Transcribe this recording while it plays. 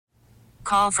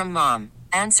call from mom.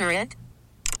 Answer it.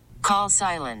 Call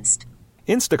silenced.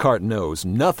 Instacart knows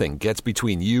nothing gets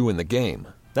between you and the game.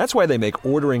 That's why they make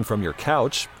ordering from your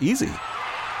couch easy.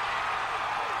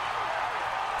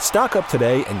 Stock up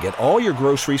today and get all your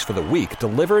groceries for the week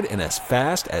delivered in as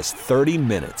fast as 30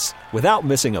 minutes without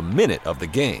missing a minute of the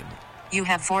game. You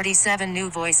have 47 new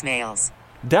voicemails.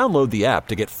 Download the app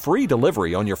to get free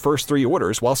delivery on your first 3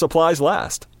 orders while supplies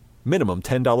last. Minimum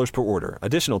 $10 per order.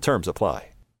 Additional terms apply.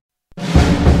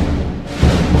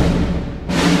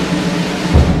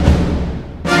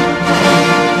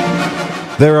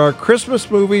 There are Christmas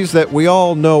movies that we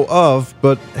all know of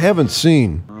but haven't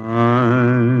seen.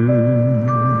 I'm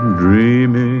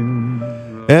dreaming.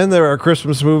 And there are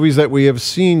Christmas movies that we have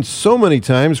seen so many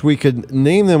times we could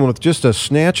name them with just a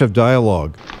snatch of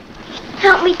dialogue.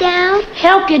 Help me down.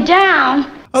 Help you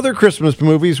down. Other Christmas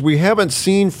movies we haven't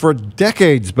seen for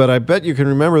decades, but I bet you can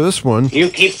remember this one.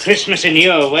 You keep Christmas in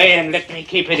your way and let me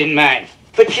keep it in mine.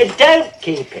 But you don't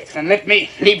keep it. And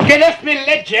get off me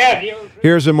ledger.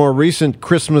 Here's a more recent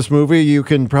Christmas movie. You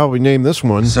can probably name this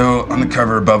one. So, on the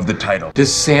cover above the title.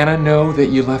 Does Santa know that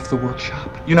you left the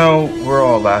workshop? You know, we're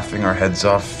all laughing our heads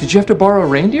off. Did you have to borrow a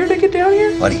reindeer to get down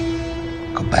here? Buddy,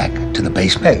 go back to the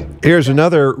basement. Here's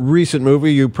another recent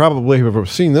movie. You probably have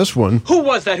seen this one. Who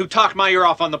was that who talked my ear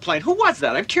off on the plane? Who was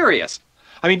that? I'm curious.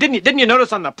 I mean, didn't you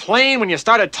notice on the plane when you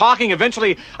started talking,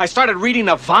 eventually I started reading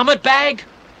the vomit bag?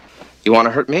 You want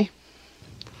to hurt me?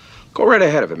 Go right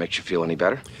ahead if it makes you feel any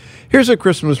better. Here's a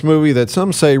Christmas movie that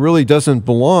some say really doesn't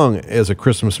belong as a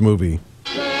Christmas movie.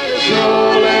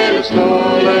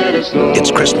 It's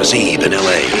Christmas Eve in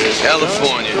L.A.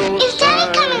 California. Is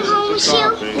Daddy coming home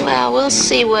soon? Well, we'll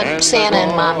see what Santa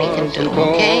and Mommy can do,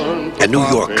 okay? A New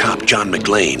York cop, John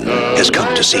McClane, has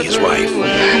come to see his wife.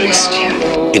 I missed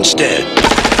you. Instead,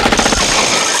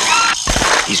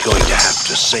 he's going to have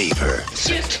to save her.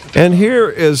 And here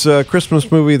is a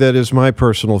Christmas movie that is my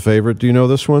personal favorite. Do you know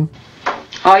this one?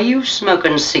 Are you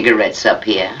smoking cigarettes up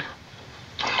here?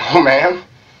 Oh, ma'am.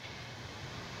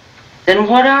 Then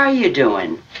what are you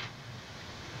doing?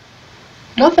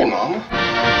 Nothing, Mama.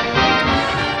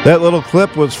 That little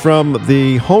clip was from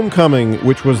The Homecoming,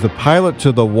 which was the pilot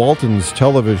to the Waltons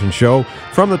television show.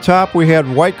 From the top, we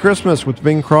had White Christmas with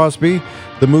Bing Crosby,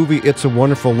 the movie It's a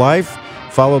Wonderful Life,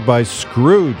 followed by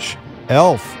Scrooge,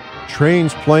 Elf,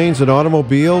 Trains, Planes, and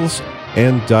Automobiles,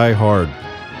 and Die Hard.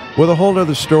 With a whole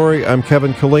other story, I'm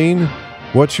Kevin Killeen.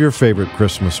 What's your favorite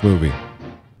Christmas movie?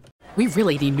 We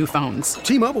really need new phones.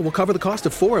 T-Mobile will cover the cost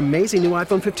of 4 amazing new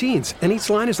iPhone 15s, and each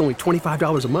line is only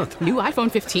 $25 a month. New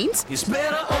iPhone 15s? It's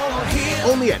better over here.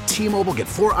 Only at T-Mobile, get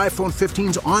 4 iPhone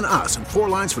 15s on us and 4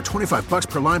 lines for $25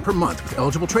 per line per month with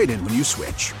eligible trade-in when you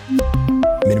switch.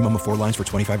 Minimum of 4 lines for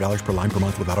 $25 per line per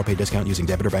month with autopay discount using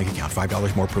debit or bank account.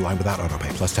 $5 more per line without autopay,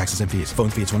 plus taxes and fees. Phone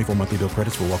fee at 24 monthly bill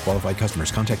credits for well-qualified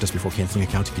customers. Contact us before canceling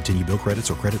account to continue bill credits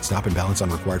or credit stop and balance on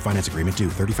required finance agreement due.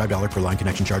 $35 per line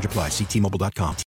connection charge applies. See T-Mobile.com.